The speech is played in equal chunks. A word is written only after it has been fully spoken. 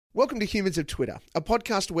Welcome to Humans of Twitter, a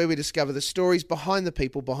podcast where we discover the stories behind the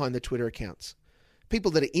people behind the Twitter accounts.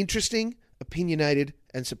 People that are interesting, opinionated,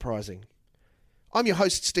 and surprising. I'm your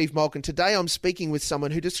host, Steve Malk, and today I'm speaking with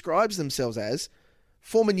someone who describes themselves as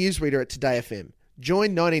former newsreader at Today FM,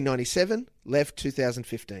 joined 1997, left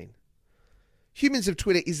 2015. Humans of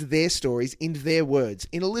Twitter is their stories in their words,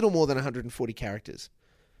 in a little more than 140 characters.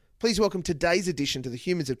 Please welcome today's addition to the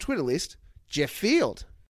Humans of Twitter list, Jeff Field.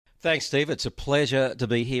 Thanks, Steve. It's a pleasure to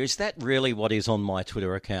be here. Is that really what is on my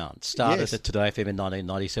Twitter account? Started at Today FM in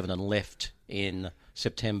 1997 and left in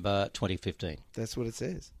September 2015. That's what it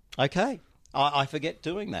says. Okay. I forget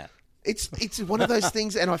doing that. It's one of those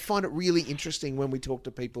things, and I find it really interesting when we talk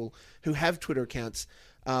to people who have Twitter accounts,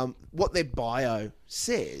 what their bio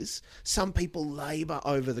says. Some people labour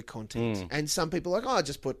over the content, and some people are like, I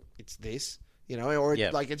just put, it's this, or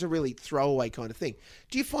like it's a really throwaway kind of thing.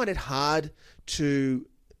 Do you find it hard to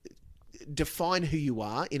define who you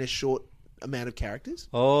are in a short amount of characters?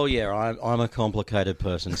 Oh, yeah, I'm a complicated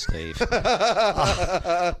person, Steve.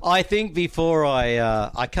 I think before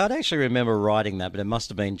I can't actually remember writing that, but it must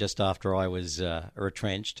have been just after I was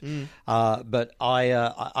retrenched. But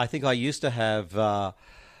I think I used to have Today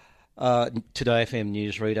FM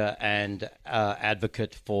newsreader and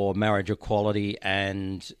advocate for marriage equality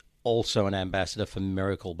and also an ambassador for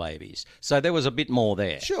Miracle Babies. So there was a bit more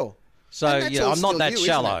there. Sure. So, I'm not that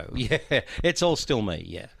shallow. Yeah, it's all still me,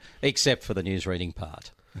 yeah, except for the newsreading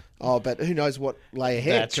part. Oh, but who knows what lay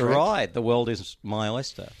ahead. That's correct? Right. The world is my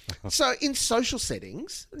oyster. So in social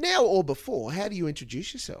settings, now or before, how do you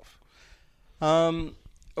introduce yourself?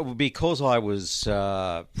 Because I was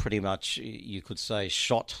pretty much, you could say,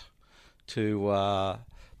 shot to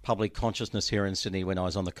public consciousness here in Sydney when I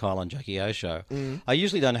was on the Kyle and Jackie O show. I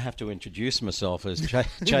usually don't have to introduce myself, as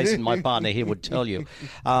Jason, my partner here, would tell you.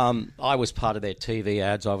 I was part of their TV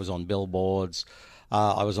ads. I was on billboards.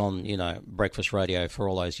 I was on, breakfast radio for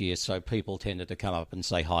all those years, so people tended to come up and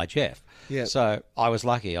say, hi, Jeff. Yep. So I was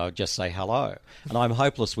lucky. I would just say hello. And I'm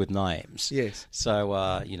hopeless with names. Yes. So,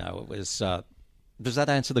 it was... does that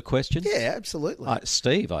answer the question? Yeah, absolutely.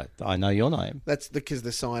 Steve, I know your name. That's because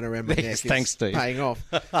the sign around my neck is Steve. Paying off.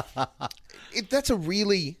 That's a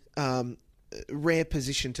really rare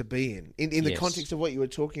position to be in the context of what you were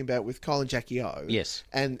talking about with Kyle and Jackie O. Yes.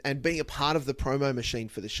 And being a part of the promo machine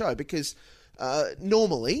for the show, because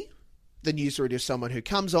normally the newsreader is someone who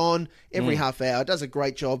comes on every half hour, does a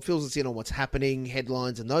great job, fills us in on what's happening,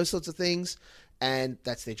 headlines and those sorts of things, and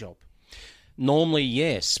that's their job. Normally,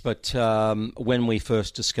 yes, but when we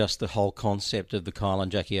first discussed the whole concept of the Kyle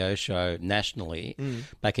and Jackie O show nationally,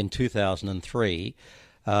 back in 2003,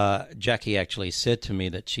 Jackie actually said to me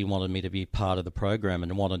that she wanted me to be part of the program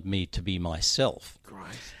and wanted me to be myself. Great.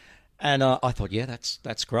 And I thought, yeah,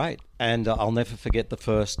 that's great. And I'll never forget the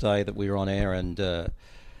first day that we were on air, and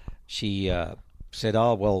she said,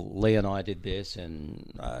 oh, well, Lee and I did this,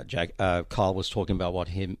 and Kyle was talking about what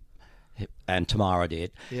him and Tamara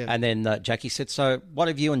did. Yeah. And then Jackie said, so what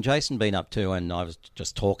have you and Jason been up to? And I was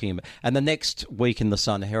just talking. And the next week in the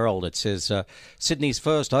Sun Herald, it says, Sydney's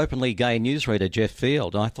first openly gay newsreader, Jeff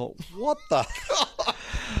Field. And I thought, what the...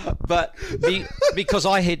 But because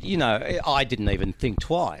I had, I didn't even think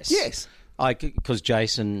twice. Yes. Because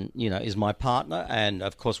Jason, is my partner, and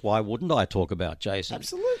of course, why wouldn't I talk about Jason?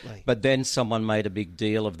 Absolutely. But then someone made a big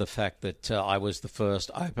deal of the fact that I was the first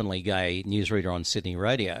openly gay newsreader on Sydney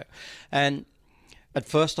radio. And at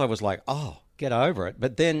first I was like, oh, get over it.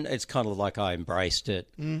 But then it's kind of like I embraced it,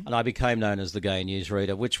 and I became known as the gay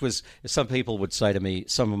newsreader, which was, some people would say to me,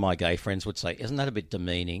 some of my gay friends would say, isn't that a bit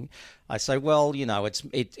demeaning? I say, well,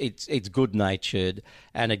 it's good-natured,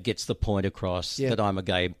 and it gets the point across that I'm a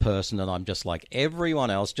gay person and I'm just like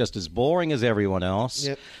everyone else, just as boring as everyone else.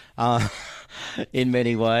 Yep. In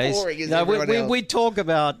many ways. Boring as everyone else. We'd talk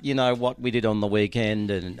about, what we did on the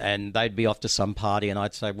weekend, and they'd be off to some party, and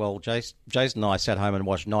I'd say, well, Jason and I sat home and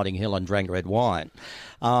watched Notting Hill and drank red wine.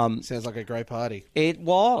 Sounds like a great party. It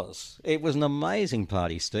was. It was an amazing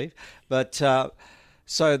party, Steve. But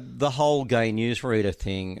so the whole gay newsreader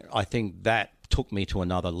thing, I think that took me to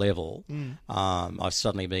another level. I was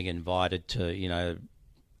suddenly being invited to,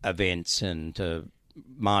 events and to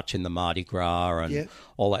march in the Mardi Gras and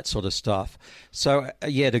all that sort of stuff. So,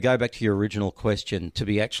 to go back to your original question, to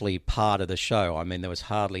be actually part of the show, I mean, there was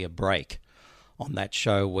hardly a break on that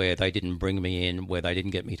show where they didn't bring me in, where they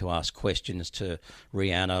didn't get me to ask questions to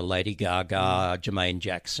Rihanna, Lady Gaga, Jermaine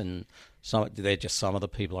Jackson. They're just some of the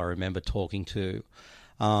people I remember talking to.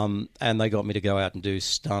 And they got me to go out and do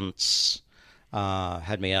stunts.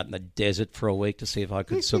 had me out in the desert for a week to see if I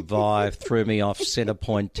could survive, threw me off Centre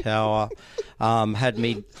Point Tower, had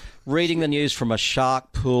me reading the news from a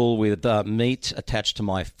shark pool with meat attached to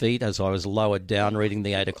my feet as I was lowered down reading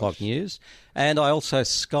the 8 o'clock news. And I also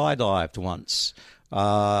skydived once.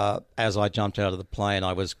 As I jumped out of the plane,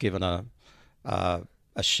 I was given a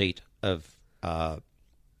sheet of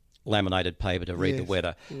laminated paper to read the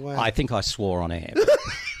weather. Wow. I think I swore on air.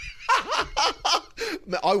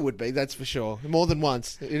 I would be, that's for sure. More than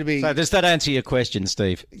once. It'd be. So does that answer your question,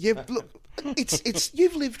 Steve? Yeah, look, it's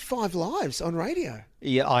you've lived 5 lives on radio.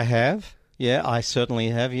 Yeah, I have. Yeah, I certainly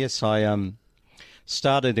have. Yes, I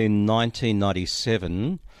started in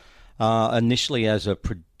 1997, initially as a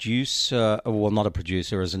producer, well, not a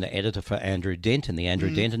producer, as an editor for Andrew Denton, the Andrew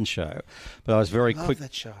Denton Show. But I was very quick. Love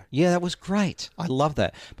that show. Yeah, that was great. I love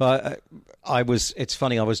that. But it's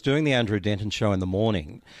funny, I was doing the Andrew Denton Show in the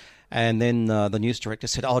morning, and then the news director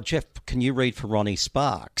said, "Oh, Jeff, can you read for Ronnie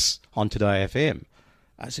Sparks on Today FM?"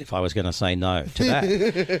 As if I was going to say no to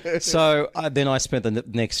that. So then I spent the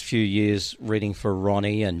next few years reading for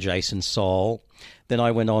Ronnie and Jason Soul. Then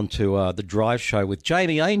I went on to the Drive Show with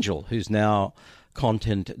Jamie Angel, who's now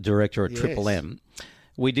content director at Triple M.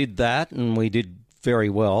 We did that, and we did very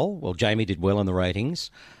well. Well, Jamie did well in the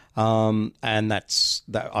ratings. And that.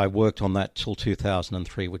 I worked on that till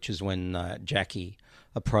 2003, which is when Jackie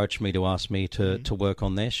approached me to ask me to work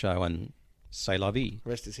on their show, and c'est la vie.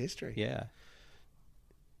 Rest is history. Yeah.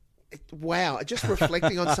 Wow, just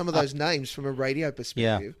reflecting on some of those names from a radio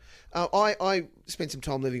perspective. Yeah. I spent some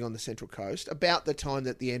time living on the Central Coast about the time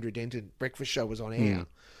that the Andrew Denton Breakfast Show was on air.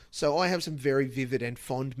 So I have some very vivid and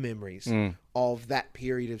fond memories of that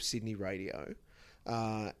period of Sydney radio.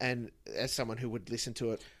 And as someone who would listen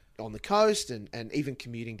to it on the coast and even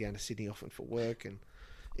commuting down to Sydney often for work. And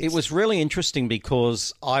it was really interesting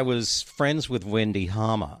because I was friends with Wendy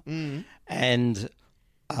Harmer and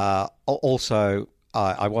also...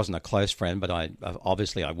 I wasn't a close friend, but I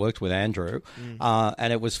worked with Andrew,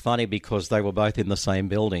 and it was funny because they were both in the same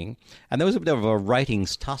building, and there was a bit of a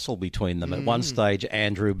ratings tussle between them. At one stage,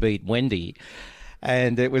 Andrew beat Wendy,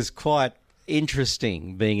 and it was quite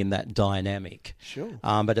interesting being in that dynamic. Sure.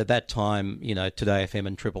 But at that time, Today FM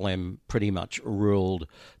and Triple M pretty much ruled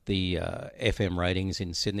the FM ratings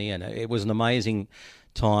in Sydney, and it was an amazing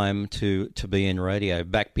time to be in radio.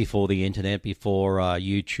 Back before the internet, before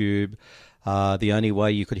YouTube. The only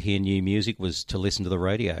way you could hear new music was to listen to the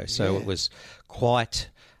radio. So it was quite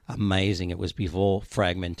amazing. It was before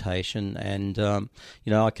fragmentation. And,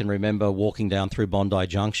 I can remember walking down through Bondi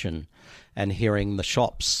Junction and hearing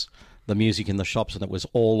the music in the shops, and it was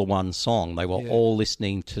all the one song. They were all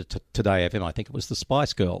listening to Today FM. I think it was the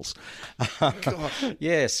Spice Girls.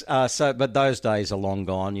 Yes. But those days are long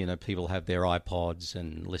gone. People have their iPods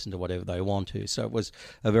and listen to whatever they want to. So it was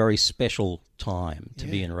a very special time to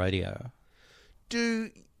be in radio. Do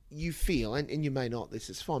you feel, and you may not, this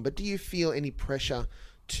is fine, but do you feel any pressure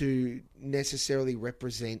to necessarily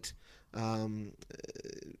represent the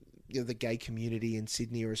gay community in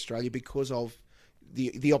Sydney or Australia because of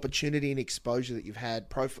the opportunity and exposure that you've had,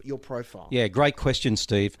 your profile? Yeah, great question,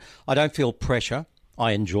 Steve. I don't feel pressure.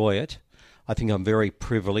 I enjoy it. I think I'm very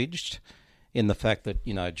privileged in the fact that,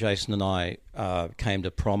 Jason and I came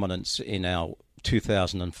to prominence in our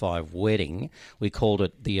 2005 wedding. We called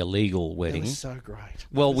it the illegal wedding. That was so great.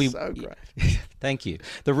 Well, so great. Thank you.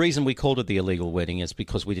 The reason we called it the illegal wedding is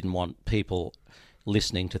because we didn't want people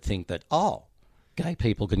listening to think that, gay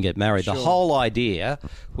people can get married. Sure. The whole idea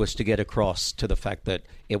was to get across to the fact that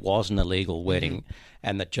it was an illegal wedding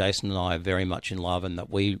and that Jason and I are very much in love and that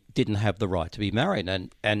we didn't have the right to be married.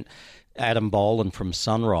 And Adam Boland from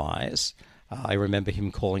Sunrise... I remember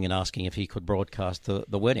him calling and asking if he could broadcast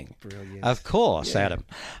the wedding. Brilliant. Of course, Adam.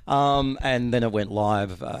 And then it went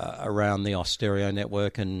live around the Austereo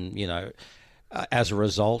network, and, as a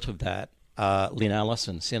result of that,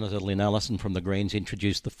 Senator Lynn Allison from the Greens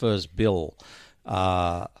introduced the first bill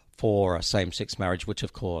for same-sex marriage, which,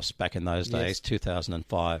 of course, back in those days,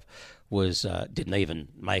 2005, was didn't even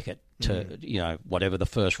make it to, whatever the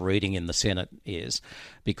first reading in the Senate is,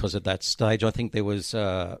 because at that stage I think there was...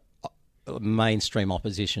 mainstream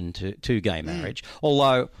opposition to gay marriage,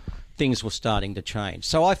 although things were starting to change.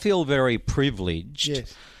 So I feel very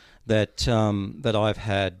privileged that I've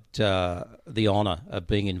had the honour of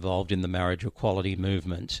being involved in the marriage equality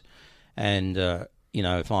movement, and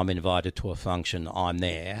if I'm invited to a function, I'm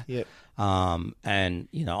there. And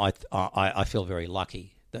I feel very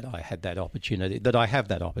lucky that I had that opportunity. That I have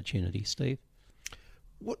that opportunity, Steve.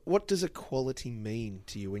 What does equality mean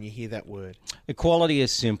to you when you hear that word? Equality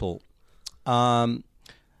is simple.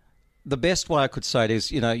 the best way I could say it is,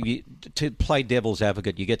 to play devil's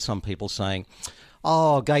advocate, you get some people saying,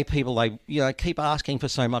 "Oh, gay people, they keep asking for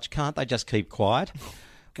so much. Can't they just keep quiet?"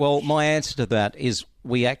 Well, my answer to that is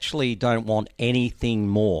we actually don't want anything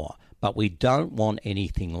more, but we don't want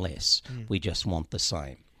anything less. We just want the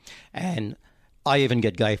same. And I even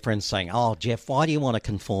get gay friends saying, "Oh, Jeff, why do you want to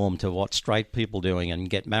conform to what straight people are doing and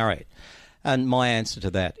get married?" And my answer to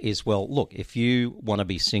that is, well, look, if you want to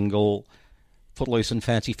be single, footloose and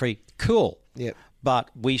fancy-free, cool. Yep. But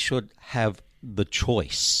we should have the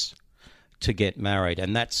choice to get married.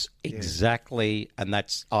 And that's exactly, and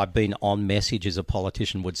that's, I've been on message, as a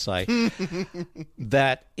politician would say,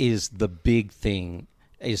 that is the big thing,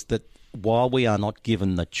 is that while we are not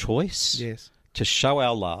given the choice to show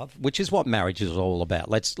our love, which is what marriage is all about,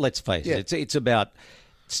 let's face it, it's about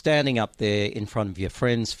standing up there in front of your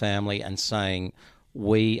friends, family, and saying,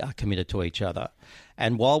 we are committed to each other.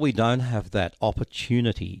 And while we don't have that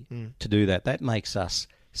opportunity to do that, that makes us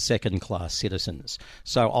second-class citizens.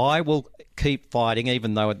 So I will keep fighting,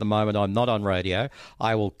 even though at the moment I'm not on radio.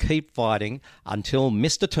 I will keep fighting until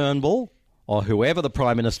Mr. Turnbull, or whoever the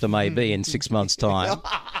Prime Minister may be in 6 months' time,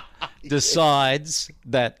 decides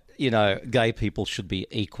that, gay people should be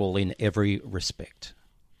equal in every respect.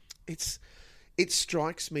 It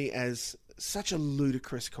strikes me as such a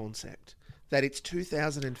ludicrous concept that it's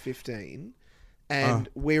 2015 and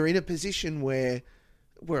we're in a position where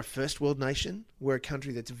we're a first world nation. We're a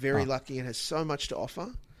country that's very lucky and has so much to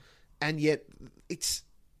offer. And yet it's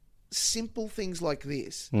simple things like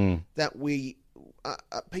this that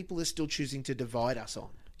people are still choosing to divide us on.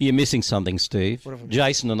 You're missing something, Steve.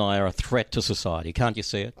 Jason and I are a threat to society. Can't you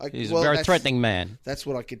see it? He's a very threatening man. That's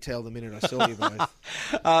what I could tell the minute I saw you both.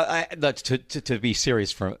 To be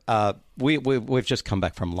serious, we've just come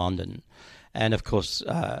back from London. And, of course,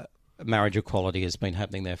 marriage equality has been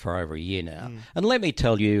happening there for over a year now. And let me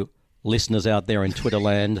tell you, listeners out there in Twitter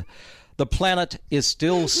land, the planet is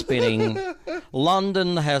still spinning.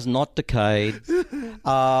 London has not decayed.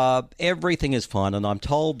 Everything is fine, and I'm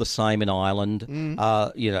told the same in Ireland.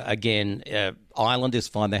 Ireland is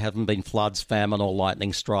fine. There haven't been floods, famine, or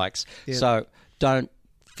lightning strikes. Yep. So don't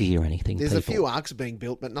fear anything. There's people. A few arcs being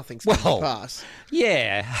built, but nothing's come to pass.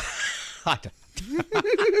 Yeah. I don't.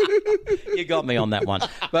 You got me on that one.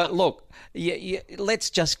 But look, let's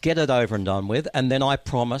just get it over and done with, and then I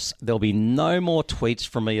promise there'll be no more tweets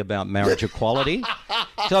from me about marriage equality.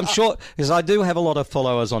 So I'm sure, because I do have a lot of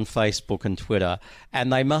followers on Facebook and Twitter,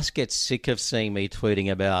 and they must get sick of seeing me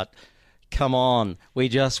tweeting about, come on, we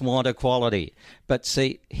just want equality. But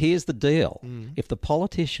see, here's the deal. If the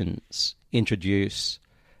politicians introduce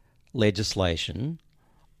legislation,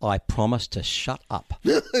 I promise to shut up.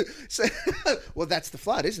 Well, that's the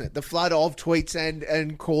flood, isn't it? The flood of tweets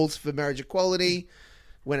and calls for marriage equality.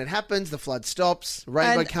 When it happens, the flood stops,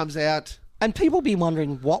 rainbow comes out. And people be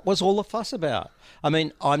wondering, what was all the fuss about? I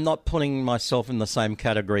mean, I'm not putting myself in the same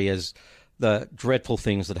category as the dreadful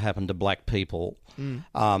things that happen to black people,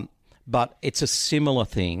 but it's a similar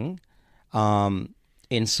thing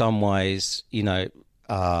in some ways,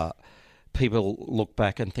 people look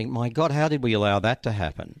back and think, my God, how did we allow that to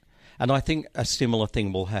happen? And I think a similar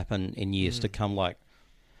thing will happen in years to come, like,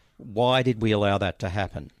 why did we allow that to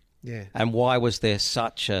happen? Yeah. And why was there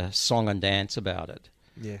such a song and dance about it?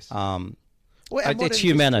 Yes. It's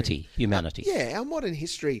humanity. Humanity. Our modern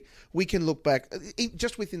history, we can look back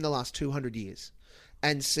just within the last 200 years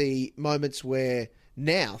and see moments where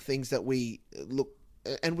now things that we look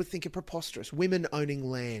and would think are preposterous. Women owning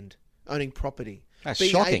land, owning property. That's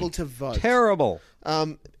being shocking. Able to vote. Terrible.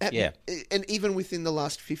 And even within the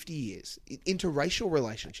last 50 years, interracial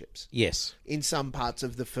relationships. Yes. In some parts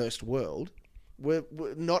of the first world were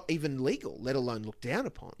not even legal, let alone looked down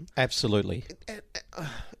upon. Absolutely. I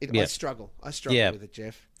struggle. with it,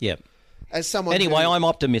 Jeff. Yeah. As someone I'm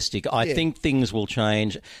optimistic. I think things will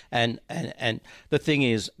change. And the thing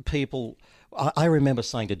is, people... I remember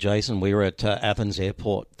saying to Jason, we were at Athens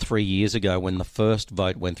Airport 3 years ago when the first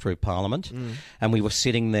vote went through Parliament, and we were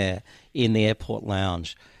sitting there in the airport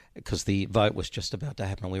lounge because the vote was just about to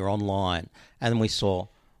happen. We were online, and we saw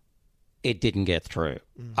it didn't get through.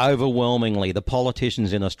 Overwhelmingly, the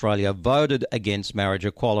politicians in Australia voted against marriage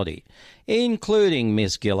equality, including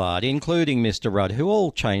Miss Gillard, including Mr Rudd, who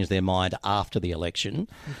all changed their mind after the election.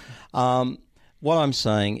 What I'm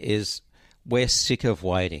saying is, we're sick of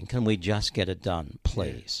waiting. Can we just get it done,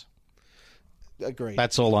 please? Yeah. Agreed.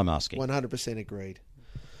 That's all I'm asking. 100% agreed.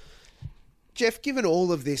 Jeff, given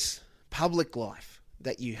all of this public life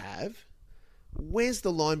that you have, where's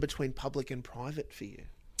the line between public and private for you?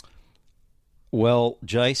 Well,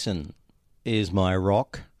 Jason is my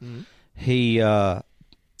rock. He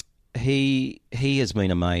he has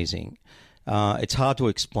been amazing. It's hard to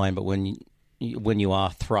explain, but when you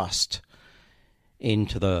are thrust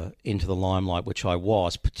into the limelight, which I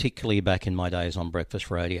was, particularly back in my days on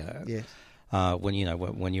breakfast radio. Yes. When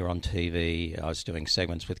you're on TV, I was doing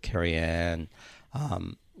segments with Kerry Ann.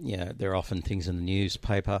 There are often things in the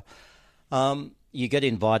newspaper. You get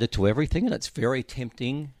invited to everything, and it's very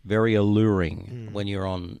tempting, very alluring when you're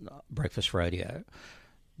on breakfast radio.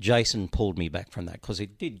 Jason pulled me back from that because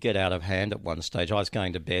it did get out of hand at one stage. I was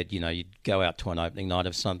going to bed, you'd go out to an opening night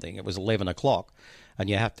of something. It was 11 o'clock, and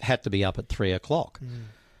you had to be up at 3 o'clock.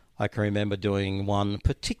 I can remember doing one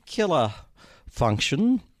particular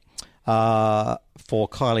function for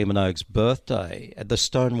Kylie Minogue's birthday at the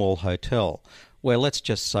Stonewall Hotel, where let's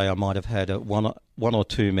just say I might have had one or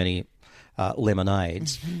too many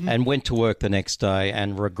lemonades and went to work the next day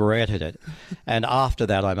and regretted it. And after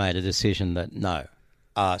that, I made a decision that no,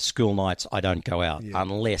 school nights I don't go out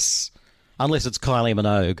unless it's Kylie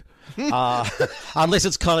Minogue, unless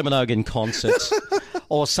it's Kylie Minogue in concert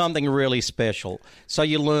or something really special. So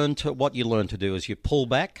what you learn to do is you pull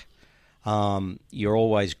back. You're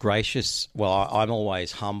always gracious. Well, I'm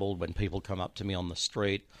always humbled when people come up to me on the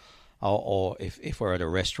street, or if we're at a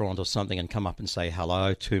restaurant or something and come up and say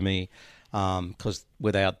hello to me. Because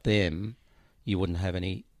without them, you wouldn't have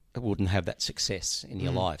that success in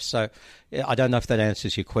your life. So I don't know if that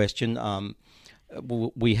answers your question.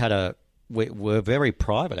 We're very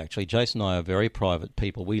private, actually. Jason and I are very private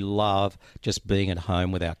people. We love just being at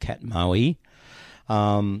home with our cat Moe.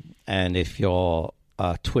 And if you're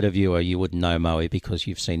a Twitter viewer, you would know Moe because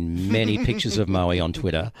you've seen many pictures of Moe on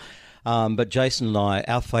Twitter. But Jason and I,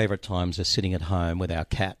 our favourite times are sitting at home with our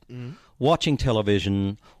cat, watching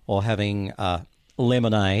television or having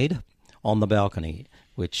lemonade on the balcony,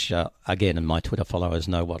 which, again, and my Twitter followers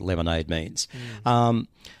know what lemonade means. We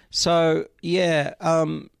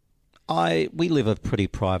live a pretty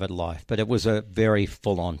private life, but it was a very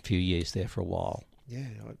full-on few years there for a while. Yeah,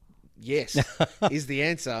 yes is the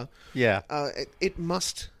answer. Yeah. It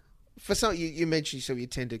must, for some, you mentioned so you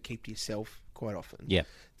tend to keep to yourself quite often. Yeah.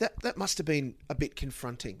 That must have been a bit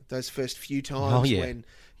confronting, those first few times when,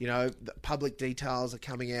 the public details are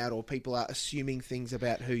coming out or people are assuming things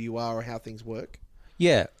about who you are or how things work.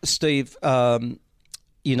 Yeah, Steve, all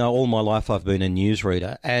my life I've been a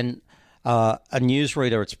newsreader, and a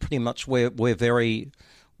newsreader, it's pretty much we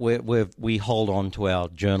hold on to our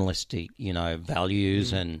journalistic,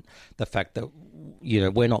 values and the fact that,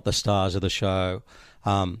 we're not the stars of the show.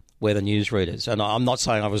 We're the newsreaders. And I'm not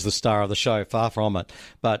saying I was the star of the show, far from it,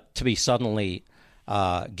 but to be suddenly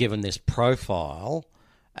given this profile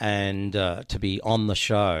and to be on the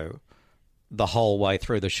show the whole way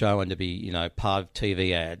through the show and to be, part of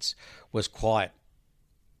TV ads was quite,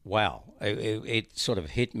 wow. It sort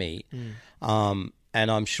of hit me. And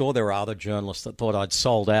I'm sure there are other journalists that thought I'd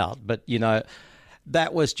sold out, but,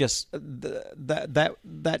 that was just,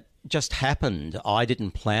 that just happened. I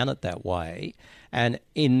didn't plan it that way. And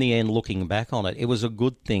in the end, looking back on it, it was a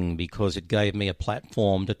good thing because it gave me a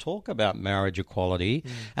platform to talk about marriage equality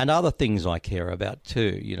and other things I care about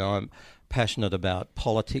too. I'm passionate about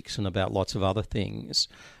politics and about lots of other things,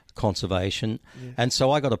 conservation. Yeah. And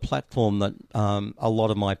so I got a platform that a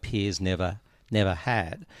lot of my peers never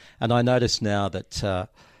had. And I notice now that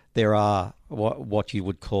there are what you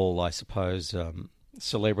would call, I suppose,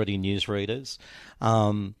 celebrity newsreaders.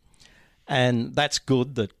 And that's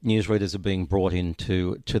good that newsreaders are being brought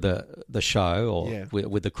into the show or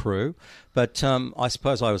with the crew. But I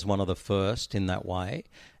suppose I was one of the first in that way.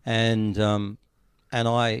 And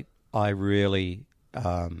I really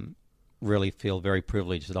feel very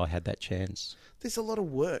privileged that I had that chance. There's a lot of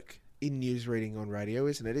work in news reading on radio,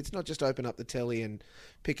 isn't it? It's not just open up the telly and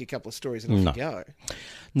pick a couple of stories and off you go.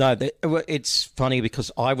 No, it's funny because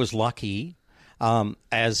I was lucky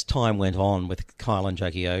as time went on with Kyle and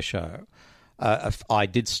Jackie O show. I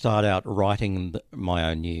did start out writing my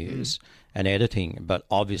own news and editing, but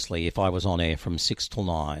obviously if I was on air from 6 till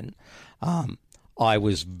 9, I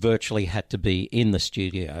was virtually had to be in the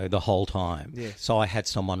studio the whole time. Yes. So I had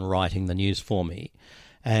someone writing the news for me.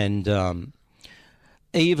 And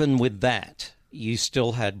even with that, you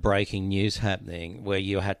still had breaking news happening where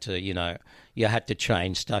you had to, you had to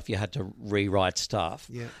change stuff, you had to rewrite stuff.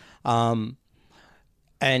 Yeah.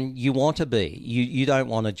 And you want to be. You don't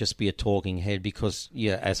want to just be a talking head because,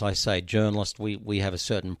 as I say, journalists, we have a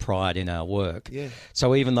certain pride in our work. Yeah.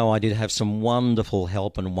 So even though I did have some wonderful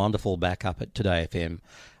help and wonderful backup at Today FM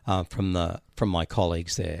from my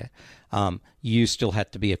colleagues there, you still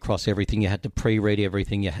had to be across everything. You had to pre-read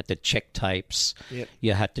everything. You had to check tapes. Yep.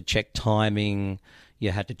 You had to check timing.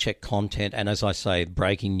 You had to check content. And as I say,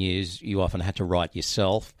 breaking news, you often had to write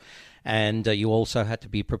yourself. And you also had to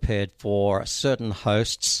be prepared for certain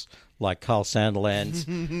hosts like Carl Sanderlands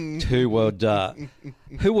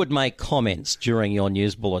who would make comments during your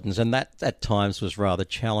news bulletins, and that at times was rather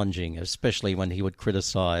challenging, especially when he would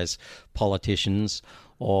criticise politicians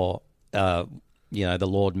or the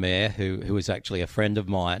Lord Mayor, who is actually a friend of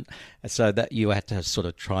mine, so that you had to sort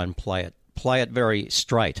of try and play it very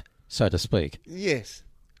straight, so to speak. Yes.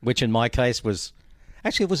 Which in my case was...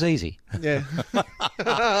 Actually, it was easy. Yeah.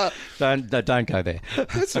 Don't go there.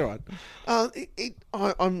 That's all right.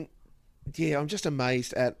 I'm just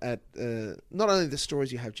amazed at not only the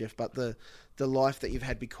stories you have, Jeff, but the life that you've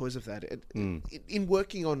had because of that. In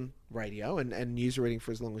working on radio and news reading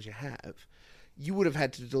for as long as you have, you would have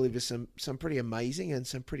had to deliver some pretty amazing and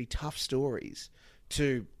some pretty tough stories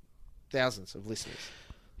to thousands of listeners.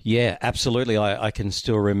 Yeah, absolutely. I can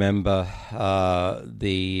still remember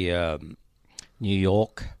the New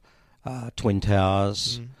York, Twin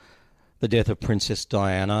Towers, the death of Princess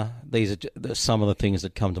Diana. These are some of the things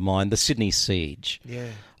that come to mind. The Sydney siege. Yeah.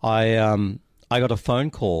 I got a phone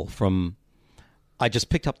call from... I just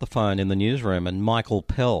picked up the phone in the newsroom, and Michael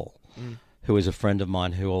Pell, who is a friend of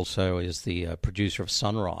mine who also is the producer of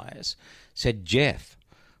Sunrise, said, "Jeff,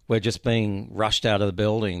 we're just being rushed out of the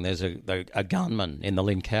building. There's a gunman in the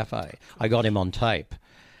Lynn Cafe." I got him on tape,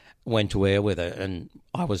 went to air with it, and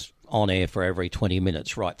I was on air for every 20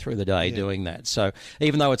 minutes right through the day doing that. So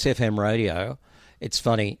even though it's FM radio, it's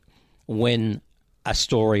funny, when a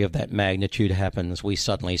story of that magnitude happens, we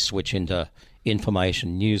suddenly switch into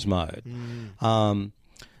information news mode. There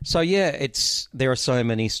are so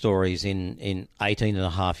many stories in 18 and a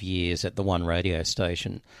half years at the one radio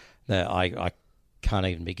station that I can't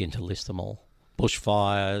even begin to list them all.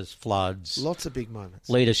 Bushfires, floods. Lots of big moments.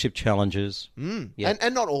 Leadership challenges. Yeah.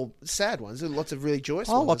 And not all sad ones. There are lots of really joyous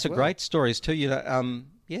ones. Lots of great stories too.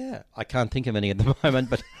 I can't think of any at the moment,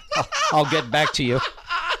 but I'll get back to you.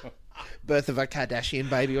 Birth of a Kardashian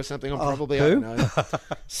baby or something. Who? I don't know.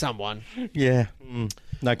 Someone. Yeah.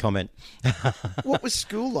 No comment. What was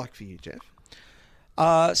school like for you,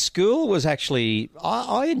 Jeff? School was actually...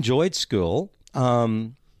 I enjoyed school.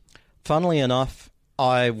 Funnily enough,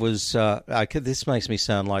 I was... this makes me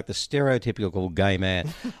sound like the stereotypical gay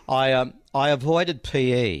man. I avoided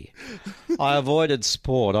PE. I avoided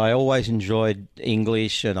sport. I always enjoyed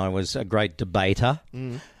English, and I was a great debater.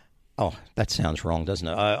 Oh, that sounds wrong, doesn't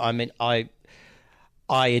it?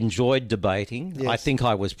 I enjoyed debating. Yes. I think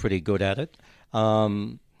I was pretty good at it.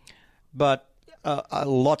 But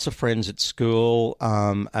lots of friends at school,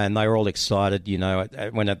 and they were all excited.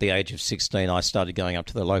 When at the age of 16, I started going up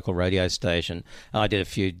to the local radio station. And I did a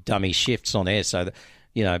few dummy shifts on air, so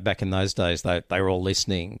that, back in those days, they were all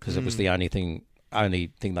listening because it was the only thing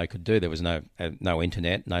they could do. There was no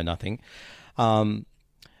internet, no nothing.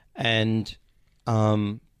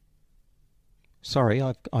 Sorry,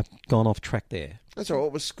 I've gone off track there. That's all right.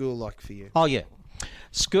 What was school like for you? Oh, yeah.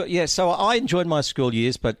 School, yeah, so I enjoyed my school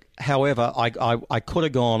years, but however, I could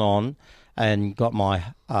have gone on and got my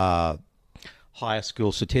higher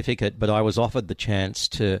school certificate, but I was offered the chance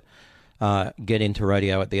to get into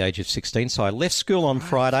radio at the age of 16. So I left school on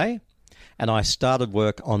Friday and I started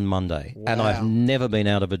work on Monday. Wow. And I've never been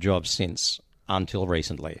out of a job since, until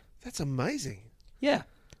recently. That's amazing. Yeah.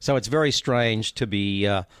 So it's very strange to be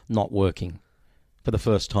not working for the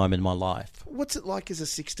first time in my life. What's it like as a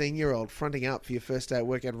 16-year-old fronting up for your first day at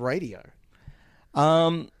work at radio?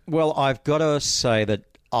 Well, I've got to say that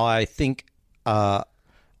I think I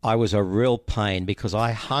was a real pain because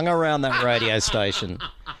I hung around that radio station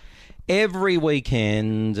every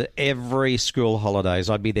weekend, every school holidays.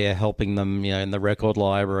 I'd be there helping them, in the record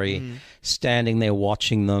library, standing there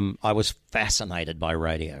watching them. I was fascinated by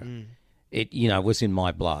radio. It, was in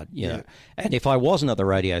my blood, know. And if I wasn't at the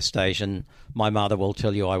radio station, my mother will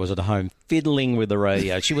tell you I was at home fiddling with the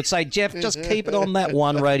radio. She would say, "Jeff, just keep it on that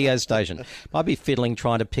one radio station." I'd be fiddling,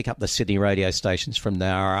 trying to pick up the Sydney radio stations from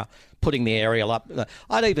Nowra, putting the aerial up.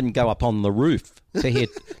 I'd even go up on the roof to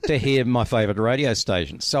hear my favourite radio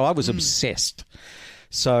station. So I was obsessed.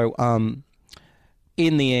 So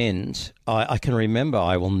in the end, I can remember,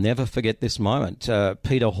 I will never forget this moment.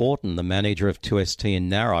 Peter Horton, the manager of 2ST in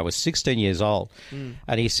Nowra, I was 16 years old,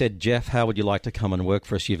 and he said, "Jeff, how would you like to come and work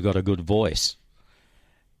for us? You've got a good voice."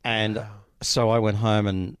 And so I went home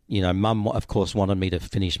and, Mum, of course, wanted me to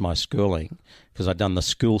finish my schooling because I'd done the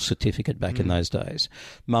school certificate back in those days.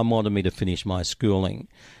 Mum wanted me to finish my schooling,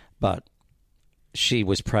 but she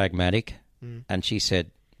was pragmatic and she said,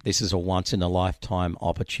 "This is a once-in-a-lifetime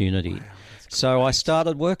opportunity." Wow. So I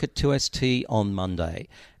started work at 2ST on Monday,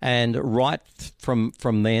 and right from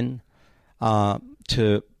then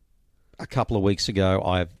to a couple of weeks ago,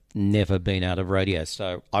 I've never been out of radio,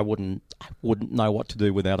 so I wouldn't know what to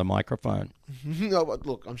do without a microphone. Oh,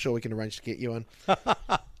 look, I'm sure we can arrange to get you one.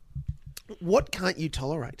 What can't you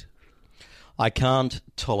tolerate? I can't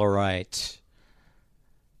tolerate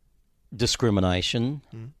discrimination.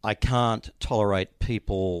 I can't tolerate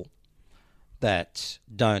people that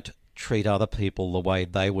don't treat other people the way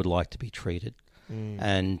they would like to be treated.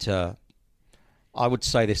 And I would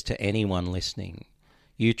say this to anyone listening.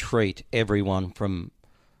 You treat everyone from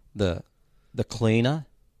the cleaner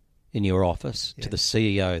in your office to the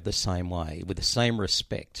CEO the same way, with the same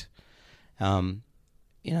respect.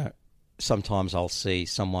 Sometimes I'll see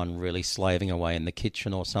someone really slaving away in the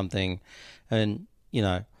kitchen or something, and,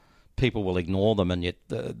 people will ignore them, and yet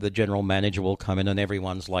the general manager will come in and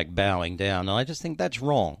everyone's like bowing down. And I just think that's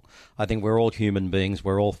wrong. I think we're all human beings.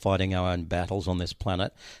 We're all fighting our own battles on this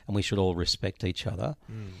planet, and we should all respect each other.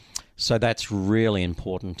 So that's really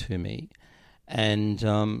important to me. And,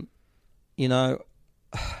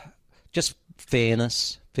 just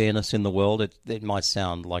fairness in the world. It might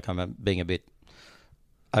sound like I'm being a bit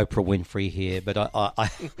Oprah Winfrey here, but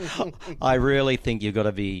I really think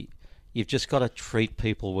you've just got to treat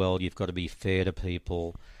people well. You've got to be fair to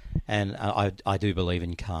people. And I do believe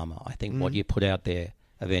in karma. I think what you put out there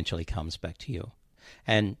eventually comes back to you.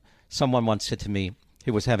 And someone once said to me,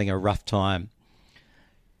 who was having a rough time,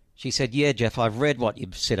 she said, "Yeah, Jeff, I've read what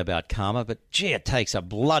you've said about karma, but gee, it takes a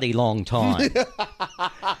bloody long time."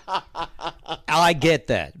 I get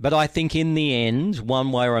that. But I think in the end,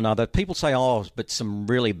 one way or another, people say, oh, but some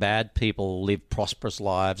really bad people live prosperous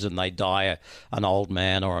lives and they die an old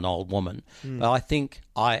man or an old woman. But I think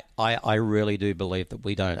I really do believe that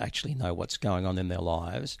we don't actually know what's going on in their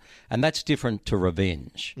lives. And that's different to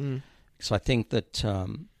revenge. So I think that,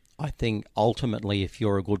 ultimately, if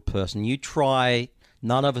you're a good person, you try.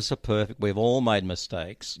 None of us are perfect. We've all made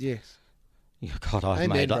mistakes. Yes. God, I've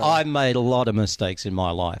made a lot of mistakes in my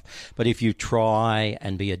life. But if you try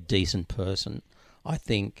and be a decent person, I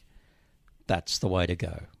think that's the way to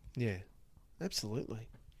go. Yeah, absolutely.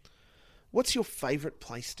 What's your favourite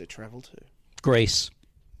place to travel to? Greece.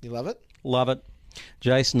 You love it? Love it.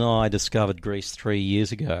 Jason and I discovered Greece 3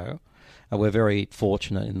 years ago. And we're very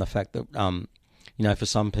fortunate in the fact that, for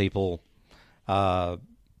some people... I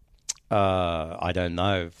don't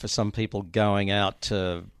know, for some people going out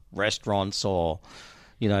to restaurants or,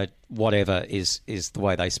 whatever is the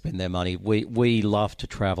way they spend their money. We love to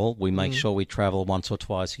travel. We make sure we travel once or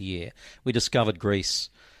twice a year. We discovered Greece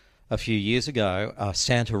a few years ago,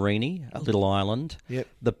 Santorini, a little island. Yep.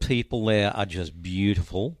 The people there are just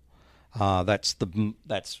beautiful.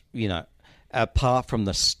 Apart from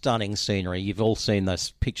the stunning scenery, you've all seen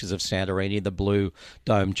those pictures of Santorini, the blue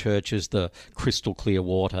dome churches, the crystal clear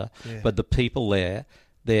water. Yeah. But the people there,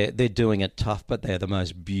 they're doing it tough, but they're the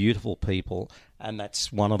most beautiful people. And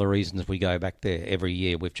that's one of the reasons we go back there every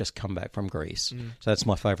year. We've just come back from Greece. So that's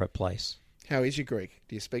my favourite place. How is your Greek?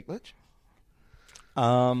 Do you speak much?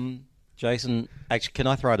 Jason, actually, can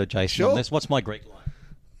I throw to Jason on this? What's my Greek like?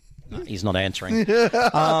 No, he's not answering. Is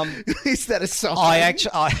that a sign?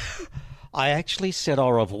 I actually said au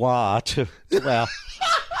revoir to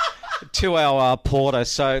our porter,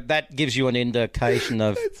 so that gives you an indication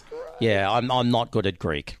of, I'm not good at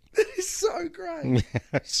Greek. That is so great.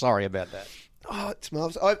 Sorry about that. Oh, it's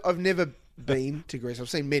marvellous. I've never been to Greece. I've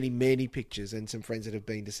seen many, many pictures and some friends that have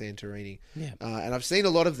been to Santorini. Yeah. And I've seen a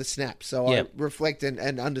lot of the snaps, so I reflect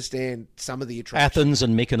and understand some of the attractions. Athens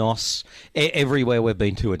and Mykonos, everywhere we've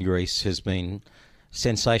been to in Greece has been...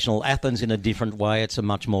 sensational. Athens in a different way. It's a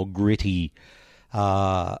much more gritty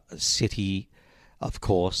city, of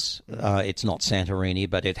course. It's not Santorini,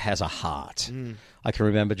 but it has a heart. I can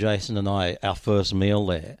remember Jason and I, our first meal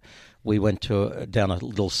there, we went down a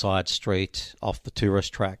little side street off the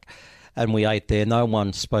tourist track and we ate there. No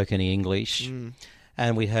one spoke any English.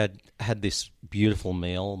 And we had this beautiful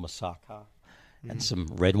meal, moussaka, and some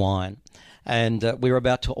red wine. And we were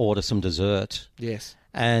about to order some dessert. Yes.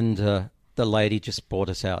 And... the lady just brought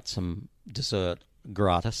us out some dessert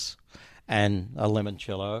gratis and a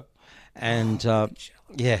limoncello. And,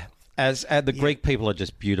 the Greek people are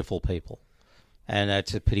just beautiful people. And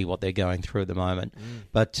it's a pity what they're going through at the moment.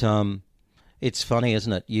 But it's funny,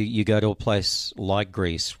 isn't it? You go to a place like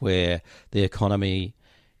Greece where the economy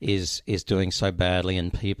is doing so badly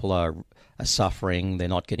and people are suffering. They're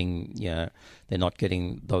not getting,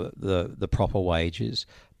 the proper wages.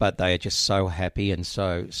 But they are just so happy and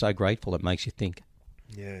so grateful. It makes you think.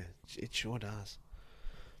 Yeah, it sure does.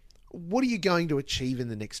 What are you going to achieve in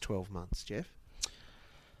the next 12 months, Jeff?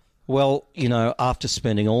 Well, after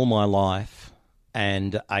spending all my life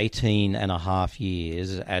and 18 and a half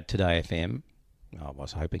years at Today FM, I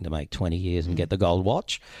was hoping to make 20 years and get the gold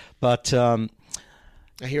watch, but I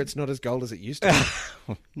hear it's not as gold as it used to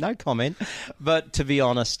be. no comment. But to be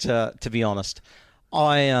honest, I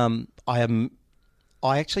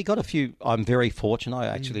actually got a few. I'm very fortunate. I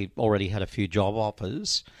actually already had a few job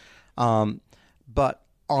offers, but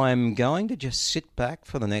I'm going to just sit back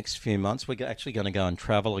for the next few months. We're actually going to go and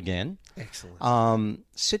travel again. Excellent.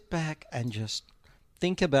 Sit back and just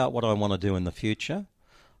think about what I want to do in the future.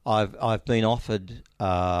 I've been offered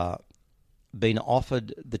the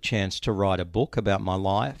chance to write a book about my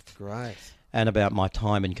life. Great. And about my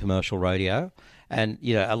time in commercial radio. And,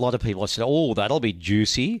 you know, a lot of people have said, oh, that'll be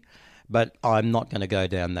juicy. But I'm not going to go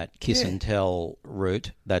down that kiss and tell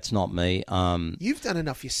route. That's not me. You've done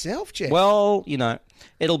enough yourself, Jeff. Well, you know,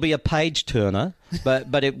 it'll be a page turner,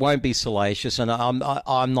 but it won't be salacious. And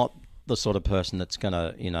I'm not the sort of person that's going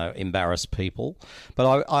to, you know, embarrass people.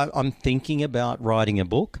 But I'm thinking about writing a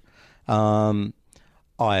book. I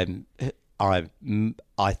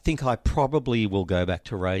think I probably will go back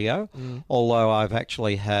to radio, although I've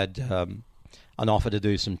actually had an offer to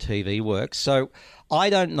do some TV work. So I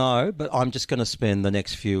don't know, but I'm just going to spend the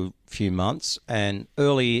next few months, and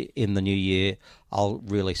early in the new year, I'll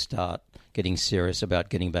really start getting serious about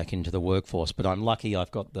getting back into the workforce. But I'm lucky I've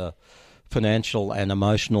got the financial and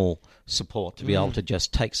emotional support to be able to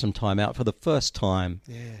just take some time out for the first time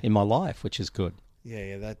in my life, which is good.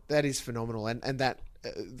 Yeah, that is phenomenal, and that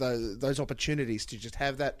those opportunities to just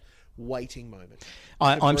have that waiting moment.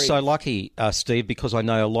 I'm so lucky, Steve, because I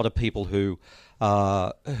know a lot of people who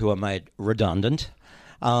are made redundant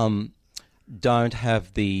don't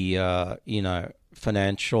have the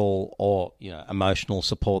financial or emotional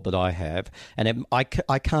support that I have, and I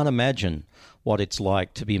can't imagine what it's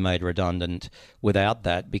like to be made redundant without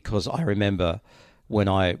that. Because I remember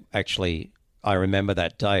I remember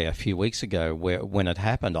that day a few weeks ago when it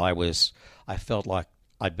happened. I felt like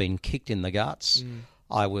I'd been kicked in the guts.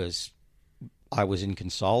 I was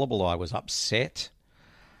inconsolable. I was upset.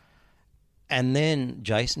 And then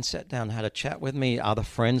Jason sat down and had a chat with me, other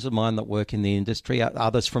friends of mine that work in the industry,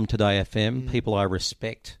 others from Today FM, people I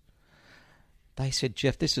respect. They said,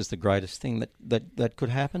 Jeff, this is the greatest thing that could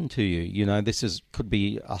happen to you. You know, could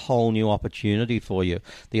be a whole new opportunity for you.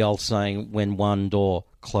 The old saying, when one door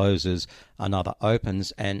closes, another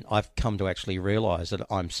opens. And I've come to actually realise that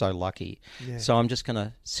I'm so lucky. Yeah. So I'm just going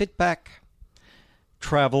to sit back,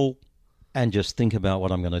 travel, and just think about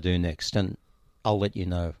what I'm going to do next. And I'll let you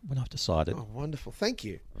know when I've decided. Oh, wonderful. Thank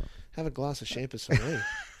you. Have a glass of champagne for me.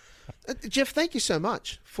 Jeff, thank you so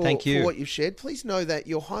much for what you've shared. Please know that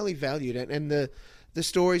you're highly valued, and the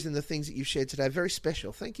stories and the things that you've shared today are very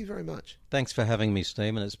special. Thank you very much. Thanks for having me,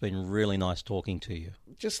 Steve, and it's been really nice talking to you.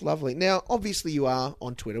 Just lovely. Now, obviously you are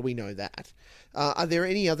on Twitter. We know that. Are there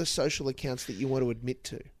any other social accounts that you want to admit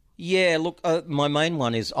to? Yeah, look, my main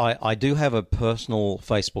one is I do have a personal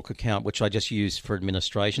Facebook account which I just use for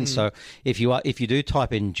administration. So if you do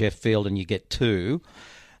type in Jeff Field and you get two,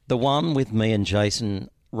 the one with me and Jason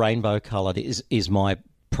rainbow coloured is my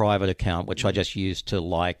private account, which I just use to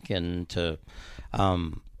like and to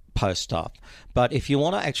post stuff. But if you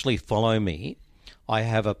want to actually follow me, I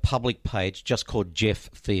have a public page just called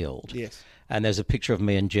Jeff Field. Yes. And there's a picture of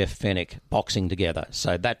me and Jeff Fennick boxing together.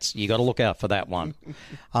 So you got to look out for that one.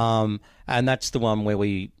 And that's the one where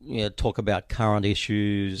we talk about current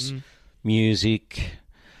issues, music,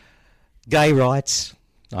 gay rights.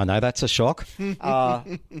 I know that's a shock.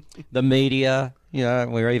 The media,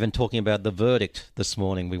 we're even talking about the verdict this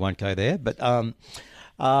morning. We won't go there. But,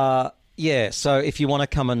 so if you want to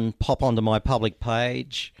come and pop onto my public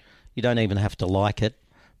page, you don't even have to like it.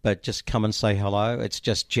 But just come and say hello. It's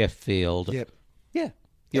just Jeff Field. Yep. Yeah.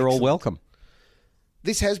 You're all welcome.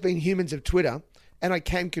 This has been Humans of Twitter, and I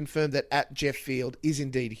can confirm that @Jeff Field is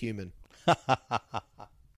indeed human.